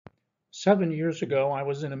7 years ago, I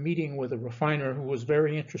was in a meeting with a refiner who was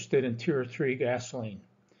very interested in Tier 3 gasoline.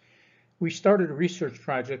 We started a research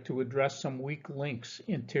project to address some weak links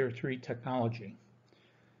in Tier 3 technology.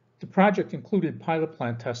 The project included pilot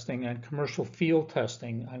plant testing and commercial field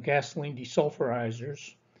testing on gasoline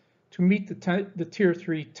desulfurizers to meet the Tier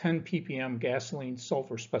 3 10 ppm gasoline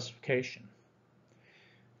sulfur specification.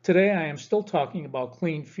 Today, I am still talking about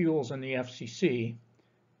clean fuels in the FCC,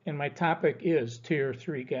 and my topic is Tier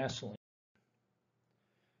 3 gasoline.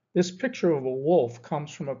 This picture of a wolf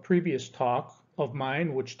comes from a previous talk of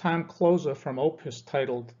mine, which Tom Closa from Opus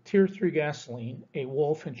titled Tier 3 Gasoline, A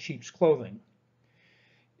Wolf in Sheep's Clothing.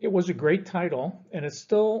 It was a great title, and it's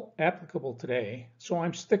still applicable today, so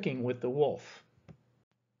I'm sticking with the wolf.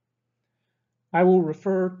 I will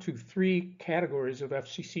refer to three categories of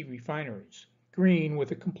FCC refineries: green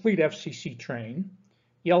with a complete FCC train,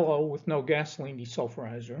 yellow with no gasoline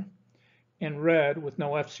desulfurizer, and red with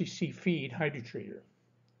no FCC feed hydrotreater.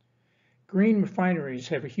 Green refineries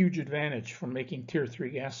have a huge advantage for making Tier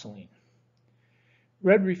 3 gasoline.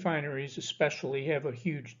 Red refineries especially have a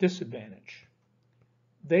huge disadvantage.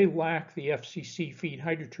 They lack the FCC feed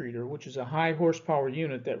hydrotreater, which is a high horsepower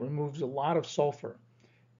unit that removes a lot of sulfur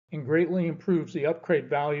and greatly improves the upgrade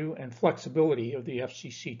value and flexibility of the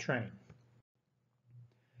FCC train.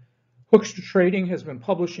 Hoekstra Trading has been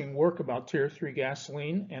publishing work about Tier 3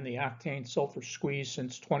 gasoline and the octane sulfur squeeze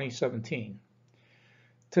since 2017.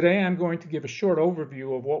 Today I'm going to give a short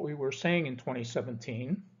overview of what we were saying in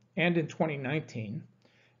 2017 and in 2019,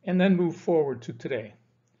 and then move forward to today.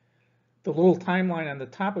 The little timeline on the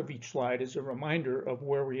top of each slide is a reminder of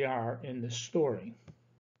where we are in this story.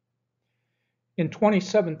 In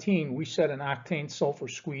 2017, we said an octane sulfur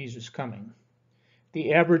squeeze is coming.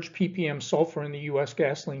 The average ppm sulfur in the US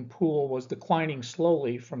gasoline pool was declining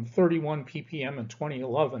slowly from 31 ppm in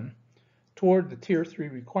 2011 toward the Tier 3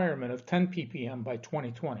 requirement of 10 ppm by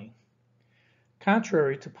 2020.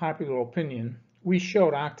 Contrary to popular opinion, we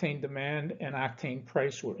showed octane demand and octane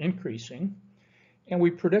price were increasing, and we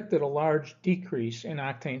predicted a large decrease in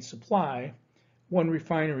octane supply when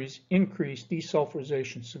refineries increased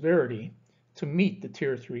desulfurization severity to meet the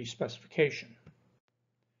Tier 3 specification.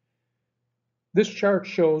 This chart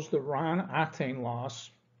shows the RON octane loss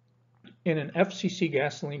in an FCC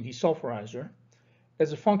gasoline desulfurizer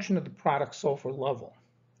as a function of the product sulfur level.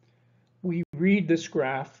 We read this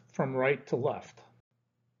graph from right to left.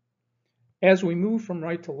 As we move from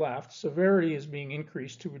right to left, severity is being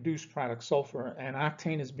increased to reduce product sulfur, and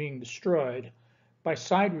octane is being destroyed by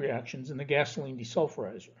side reactions in the gasoline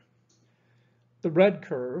desulfurizer. The red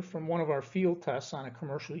curve from one of our field tests on a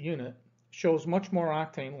commercial unit shows much more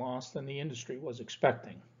octane loss than the industry was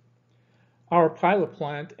expecting. Our pilot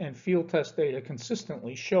plant and field test data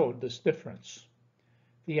consistently showed this difference.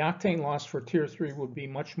 The octane loss for Tier 3 would be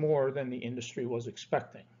much more than the industry was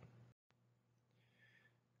expecting.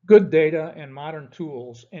 Good data and modern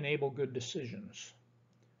tools enable good decisions.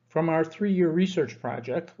 From our 3-year research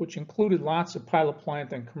project, which included lots of pilot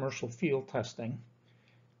plant and commercial field testing,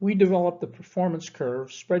 we developed the performance curve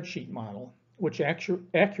spreadsheet model, which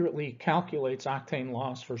accurately calculates octane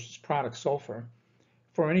loss versus product sulfur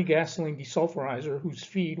for any gasoline desulfurizer whose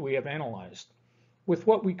feed we have analyzed, with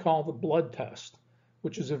what we call the blood test,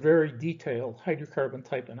 which is a very detailed hydrocarbon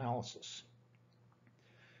type analysis.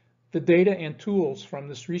 The data and tools from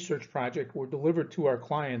this research project were delivered to our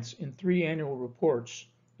clients in 3 annual reports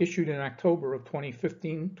issued in October of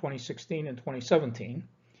 2015, 2016, and 2017,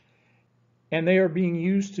 and they are being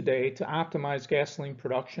used today to optimize gasoline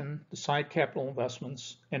production, decide capital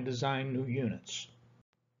investments, and design new units.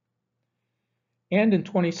 And in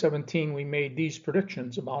 2017, we made these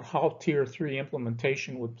predictions about how Tier 3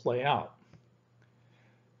 implementation would play out.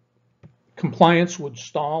 Compliance would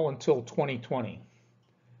stall until 2020.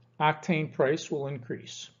 Octane price will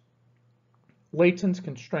increase. Latent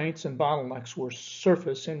constraints and bottlenecks will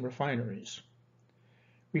surface in refineries.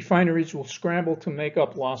 Refineries will scramble to make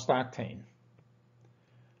up lost octane.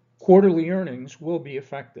 Quarterly earnings will be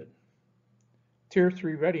affected. Tier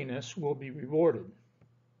 3 readiness will be rewarded.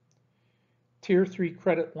 Tier 3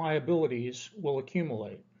 credit liabilities will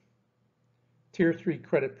accumulate. Tier 3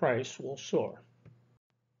 credit price will soar.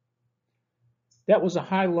 That was a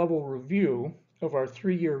high-level review of our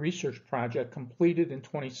 3-year research project completed in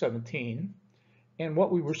 2017 and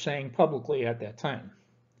what we were saying publicly at that time.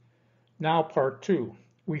 Now part 2.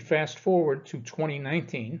 We fast forward to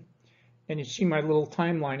 2019, and you see my little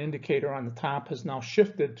timeline indicator on the top has now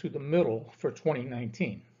shifted to the middle for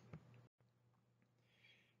 2019.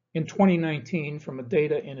 In 2019, from a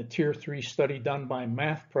data in a Tier 3 study done by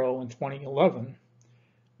MathPro in 2011,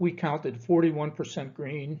 we counted 41%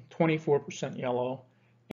 green, 24% yellow,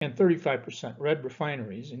 and 35% red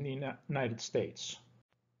refineries in the United States.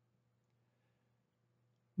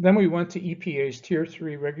 Then we went to EPA's Tier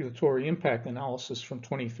 3 regulatory impact analysis from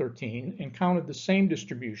 2013 and counted the same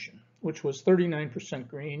distribution, which was 39%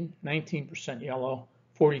 green, 19% yellow,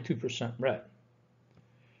 42% red.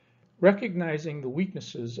 Recognizing the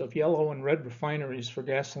weaknesses of yellow and red refineries for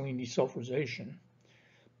gasoline desulfurization,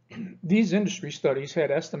 these industry studies had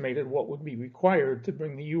estimated what would be required to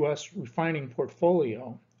bring the U.S. refining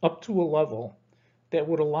portfolio up to a level that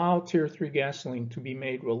would allow Tier 3 gasoline to be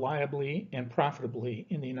made reliably and profitably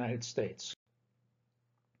in the United States.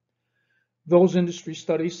 Those industry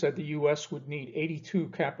studies said the U.S. would need 82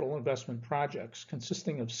 capital investment projects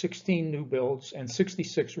consisting of 16 new builds and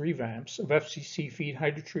 66 revamps of FCC feed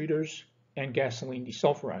hydrotreaters and gasoline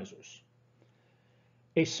desulfurizers.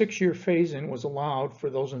 A 6-year phase-in was allowed for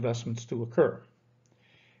those investments to occur.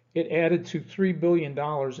 It added to $3 billion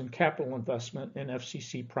in capital investment in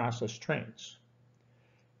FCC process trains.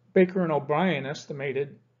 Baker and O'Brien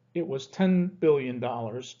estimated it was $10 billion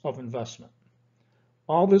of investment.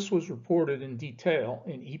 All this was reported in detail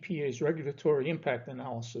in EPA's regulatory impact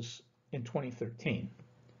analysis in 2013.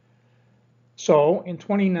 So in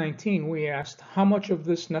 2019, we asked how much of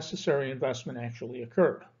this necessary investment actually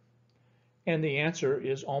occurred. And the answer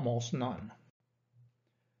is almost none.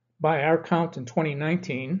 By our count in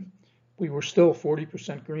 2019, we were still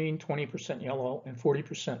 40% green, 20% yellow, and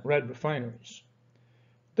 40% red refineries.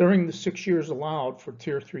 During the 6 years allowed for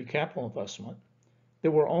Tier 3 capital investment,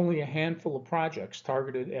 there were only a handful of projects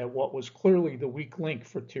targeted at what was clearly the weak link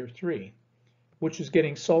for Tier 3, which is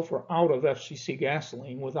getting sulfur out of FCC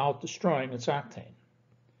gasoline without destroying its octane.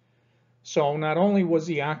 So not only was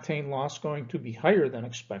the octane loss going to be higher than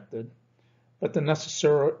expected, but the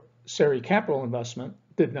necessary capital investment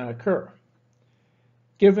did not occur.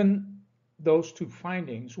 Given those two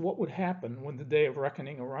findings, what would happen when the day of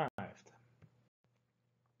reckoning arrived?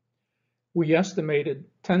 We estimated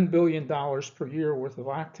 $10 billion per year worth of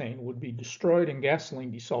octane would be destroyed in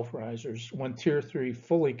gasoline desulfurizers when Tier 3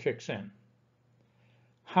 fully kicks in.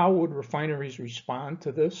 How would refineries respond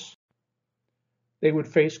to this? They would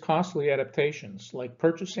face costly adaptations like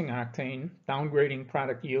purchasing octane, downgrading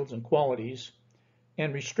product yields and qualities,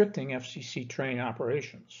 and restricting FCC train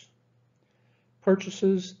operations.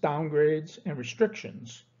 Purchases, downgrades, and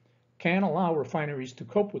restrictions can allow refineries to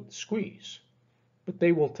cope with the squeeze, but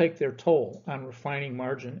they will take their toll on refining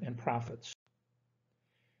margin and profits.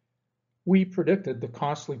 We predicted the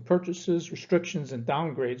costly purchases, restrictions, and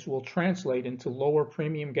downgrades will translate into lower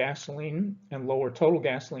premium gasoline and lower total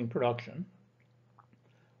gasoline production,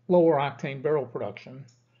 lower octane barrel production,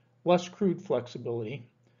 less crude flexibility,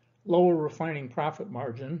 lower refining profit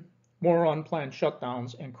margin, more unplanned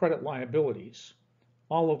shutdowns, and credit liabilities,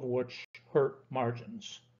 all of which hurt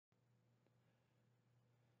margins.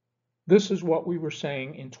 This is what we were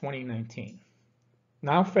saying in 2019.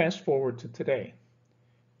 Now fast forward to today.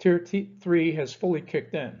 Tier 3 has fully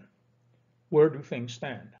kicked in. Where do things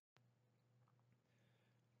stand?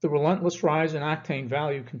 The relentless rise in octane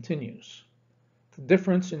value continues. The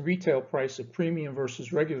difference in retail price of premium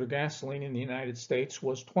versus regular gasoline in the United States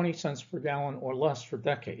was 20 cents per gallon or less for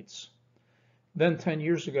decades. Then 10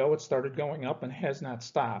 years ago, it started going up and has not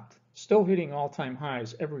stopped, still hitting all-time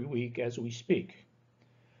highs every week as we speak.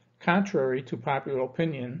 Contrary to popular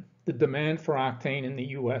opinion, the demand for octane in the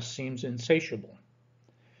U.S. seems insatiable.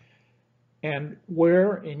 And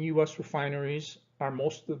where in U.S. refineries are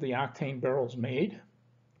most of the octane barrels made?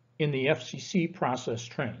 In the FCC process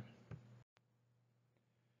train.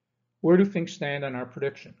 Where do things stand on our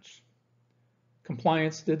predictions?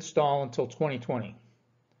 Compliance did stall until 2020.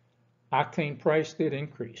 Octane price did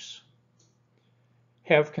increase.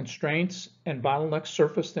 Have constraints and bottlenecks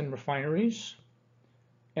surfaced in refineries?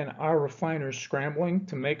 And are refiners scrambling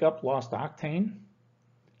to make up lost octane?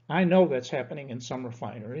 I know that's happening in some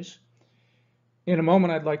refineries. In a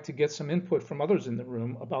moment, I'd like to get some input from others in the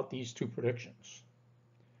room about these two predictions.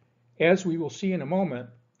 As we will see in a moment,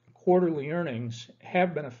 quarterly earnings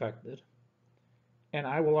have been affected, and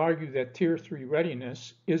I will argue that Tier 3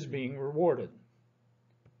 readiness is being rewarded.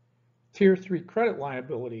 Tier 3 credit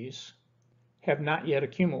liabilities have not yet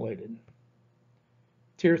accumulated.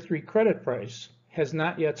 Tier 3 credit price has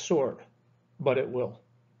not yet soared, but it will.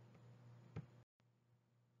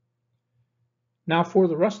 Now for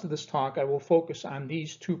the rest of this talk, I will focus on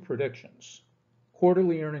these two predictions.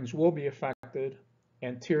 Quarterly earnings will be affected,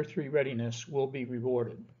 and Tier 3 readiness will be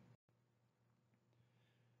rewarded.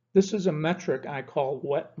 This is a metric I call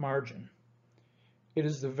wet margin. It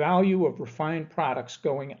is the value of refined products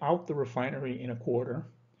going out the refinery in a quarter,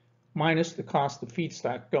 minus the cost of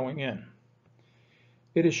feedstock going in.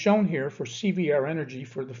 It is shown here for CVR Energy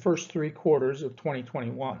for the first 3 quarters of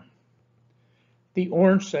 2021. The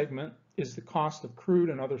orange segment is the cost of crude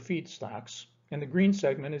and other feedstocks, and the green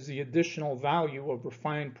segment is the additional value of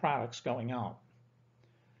refined products going out.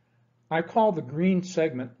 I call the green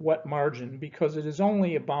segment wet margin because it is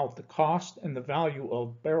only about the cost and the value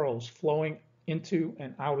of barrels flowing into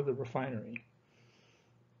and out of the refinery.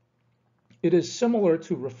 It is similar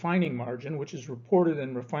to refining margin, which is reported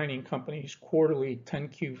in refining companies' quarterly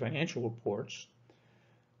 10Q financial reports,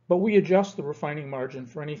 but we adjust the refining margin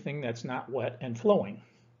for anything that's not wet and flowing.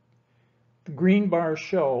 The green bars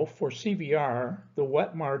show for CVR, the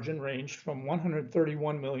wet margin ranged from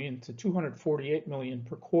 $131 million to $248 million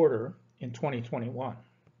per quarter in 2021.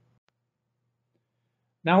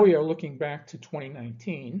 Now we are looking back to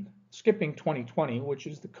 2019, skipping 2020, which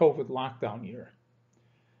is the COVID lockdown year.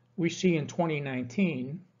 We see in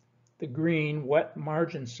 2019, the green wet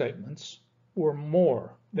margin segments were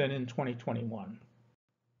more than in 2021.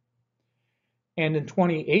 And in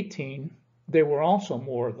 2018, they were also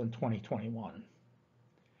more than 2021.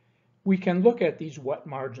 We can look at these wet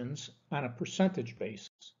margins on a percentage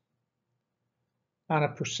basis. On a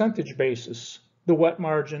percentage basis, the wet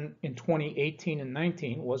margin in 2018 and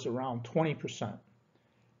 19 was around 20%,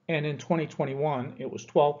 and in 2021, it was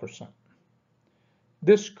 12%.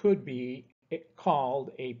 This could be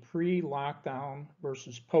called a pre-lockdown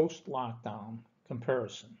versus post-lockdown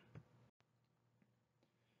comparison.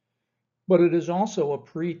 But it is also a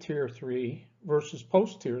pre-Tier 3 versus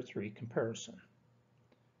post-Tier 3 comparison.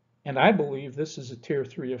 And I believe this is a Tier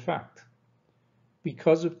 3 effect.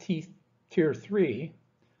 Because of Tier 3,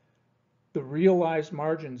 the realized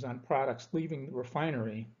margins on products leaving the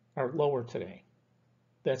refinery are lower today.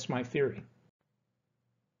 That's my theory.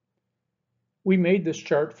 We made this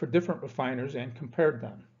chart for different refiners and compared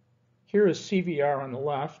them. Here is CVR on the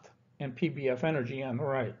left and PBF Energy on the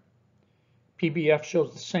right. PBF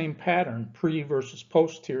shows the same pattern, pre versus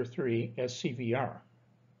post Tier 3 as CVR.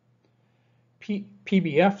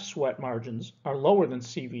 PBF sweat margins are lower than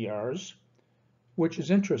CVR's, which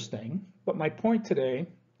is interesting, but my point today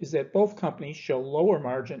is that both companies show lower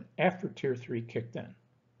margin after Tier 3 kicked in.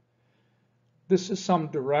 This is some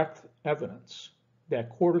direct evidence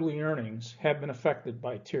that quarterly earnings have been affected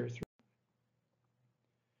by Tier 3.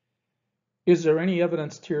 Is there any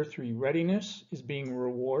evidence Tier 3 readiness is being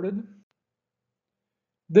rewarded?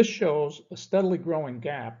 This shows a steadily growing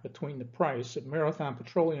gap between the price of Marathon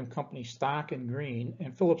Petroleum Company stock in green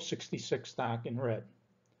and Phillips 66 stock in red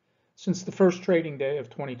since the first trading day of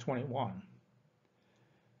 2021.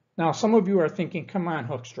 Now, some of you are thinking, come on,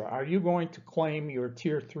 Hoekstra, are you going to claim your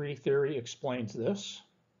Tier 3 theory explains this?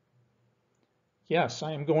 Yes,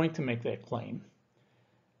 I am going to make that claim.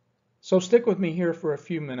 So stick with me here for a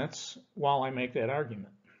few minutes while I make that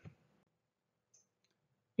argument.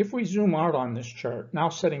 If we zoom out on this chart, now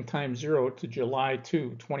setting time 0 to July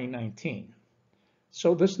 2, 2019,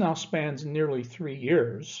 so this now spans nearly 3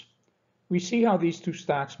 years, we see how these two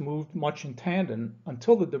stocks moved much in tandem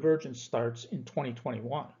until the divergence starts in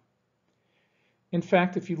 2021. In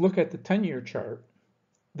fact, if you look at the 10-year chart,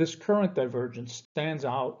 this current divergence stands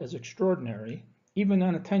out as extraordinary, even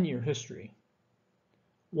on a 10-year history.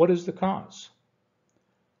 What is the cause?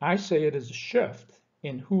 I say it is a shift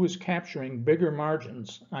in who is capturing bigger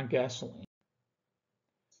margins on gasoline.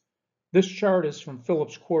 This chart is from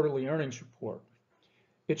Phillips' quarterly earnings report.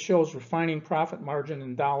 It shows refining profit margin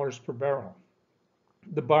in dollars per barrel.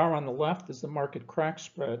 The bar on the left is the market crack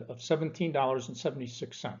spread of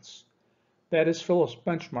 $17.76. That is Phillips'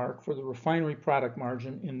 benchmark for the refinery product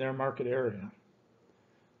margin in their market area.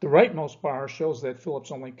 The rightmost bar shows that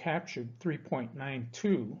Phillips only captured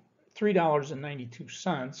 $3.92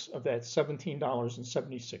 of that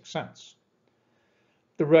 $17.76.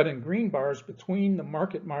 The red and green bars between the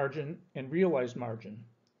market margin and realized margin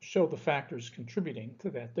show the factors contributing to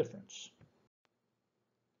that difference.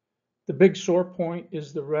 The big sore point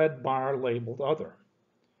is the red bar labeled Other.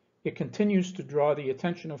 It continues to draw the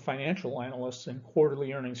attention of financial analysts in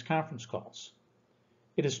quarterly earnings conference calls.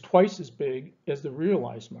 It is twice as big as the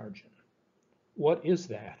realized margin. What is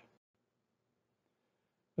that?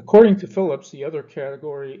 According to Phillips, the other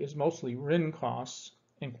category is mostly RIN costs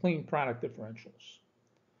and clean product differentials.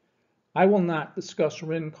 I will not discuss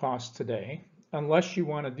RIN costs today unless you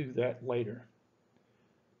want to do that later.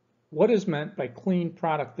 What is meant by clean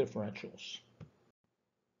product differentials?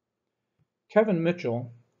 Kevin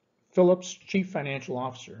Mitchell, Phillips' chief financial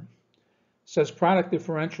officer, says product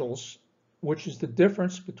differentials, which is the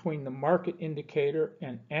difference between the market indicator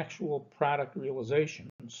and actual product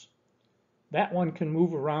realizations, that one can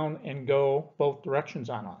move around and go both directions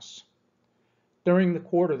on us. During the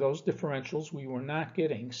quarter, those differentials we were not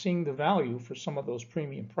getting, seeing the value for some of those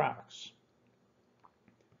premium products.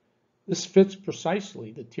 This fits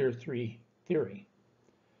precisely the Tier 3 theory.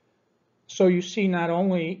 So you see, not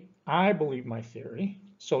only I believe my theory,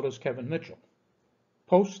 so does Kevin Mitchell.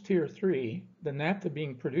 Post Tier 3, the naphtha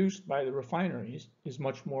being produced by the refineries is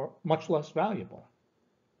much less valuable.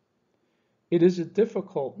 It is a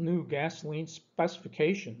difficult new gasoline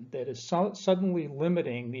specification that is suddenly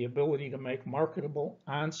limiting the ability to make marketable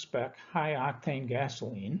on-spec high-octane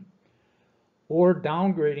gasoline, or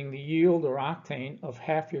downgrading the yield or octane of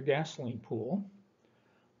half your gasoline pool,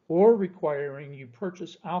 or requiring you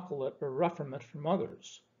purchase alkylate or reformate from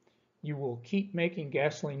others. You will keep making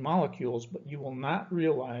gasoline molecules, but you will not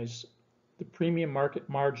realize the premium market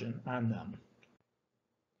margin on them.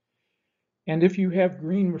 And if you have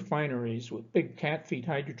green refineries with big cat feed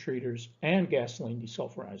hydrotreaters and gasoline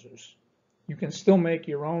desulfurizers, you can still make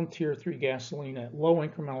your own Tier 3 gasoline at low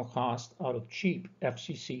incremental cost out of cheap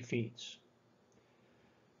FCC feeds.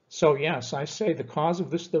 So yes, I say the cause of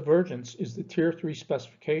this divergence is the Tier 3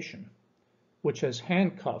 specification, which has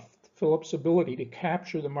handcuffed Phillips' ability to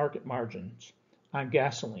capture the market margins on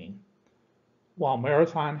gasoline, while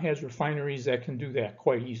Marathon has refineries that can do that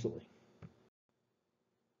quite easily.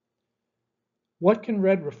 What can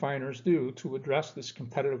red refiners do to address this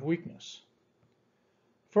competitive weakness?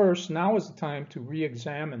 First, now is the time to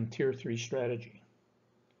re-examine Tier 3 strategy.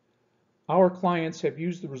 Our clients have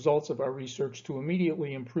used the results of our research to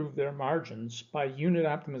immediately improve their margins by unit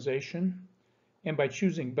optimization and by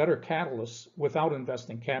choosing better catalysts without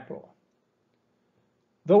investing capital.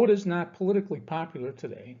 Though it is not politically popular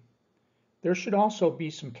today, there should also be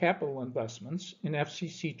some capital investments in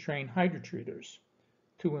FCC-trained hydrotreaters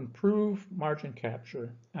to improve margin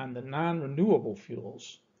capture on the non-renewable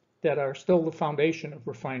fuels that are still the foundation of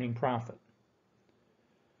refining profit.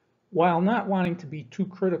 While not wanting to be too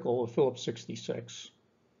critical of Phillips 66,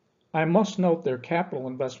 I must note their capital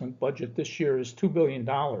investment budget this year is $2 billion,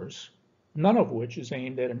 none of which is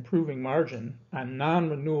aimed at improving margin on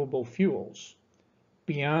non-renewable fuels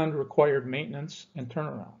beyond required maintenance and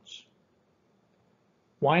turnarounds.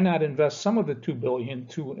 Why not invest some of the $2 billion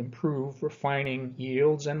to improve refining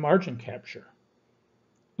yields and margin capture?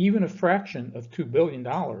 Even a fraction of $2 billion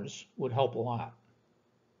would help a lot.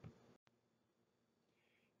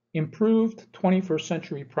 Improved 21st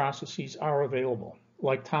century processes are available,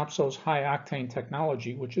 like Topsoe's high-octane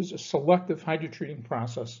technology, which is a selective hydrotreating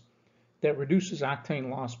process that reduces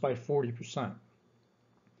octane loss by 40%.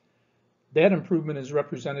 That improvement is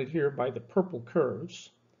represented here by the purple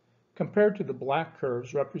curves, compared to the black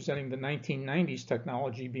curves representing the 1990s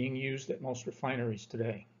technology being used at most refineries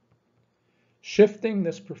today. Shifting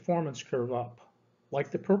this performance curve up,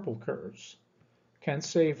 like the purple curves, can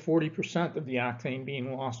save 40% of the octane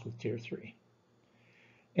being lost with Tier 3.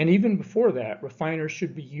 And even before that, refiners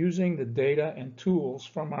should be using the data and tools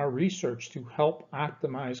from our research to help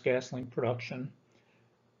optimize gasoline production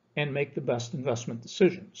and make the best investment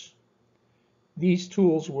decisions. These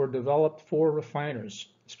tools were developed for refiners,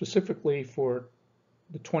 specifically for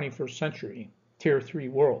the 21st century Tier 3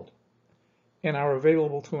 world, and are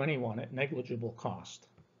available to anyone at negligible cost.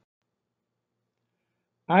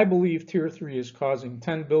 I believe Tier 3 is causing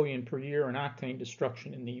 $10 billion per year in octane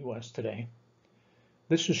destruction in the US today.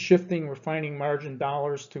 This is shifting refining margin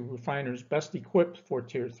dollars to refiners best equipped for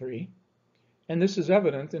Tier 3, and this is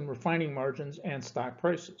evident in refining margins and stock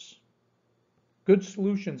prices. Good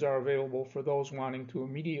solutions are available for those wanting to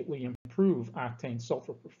immediately improve octane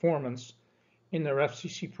sulfur performance in their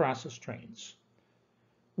FCC process trains.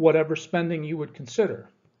 Whatever spending you would consider,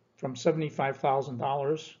 from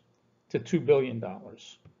 $75,000 to $2 billion.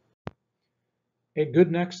 A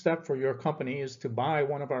good next step for your company is to buy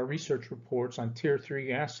one of our research reports on Tier 3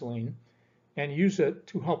 gasoline and use it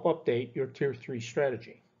to help update your Tier 3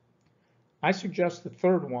 strategy. I suggest the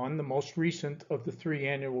third one, the most recent of the 3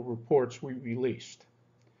 annual reports we released.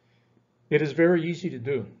 It is very easy to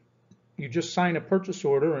do. You just sign a purchase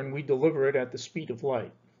order and we deliver it at the speed of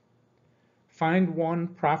light. Find one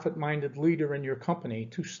profit-minded leader in your company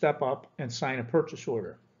to step up and sign a purchase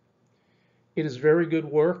order. It is very good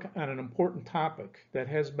work on an important topic that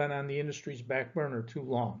has been on the industry's back burner too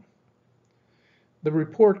long. The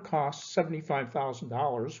report costs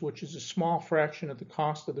 $75,000, which is a small fraction of the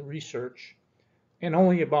cost of the research and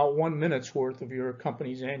only about 1 minute's worth of your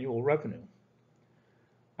company's annual revenue.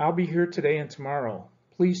 I'll be here today and tomorrow.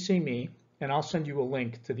 Please see me and I'll send you a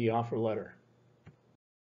link to the offer letter.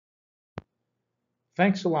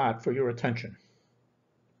 Thanks a lot for your attention.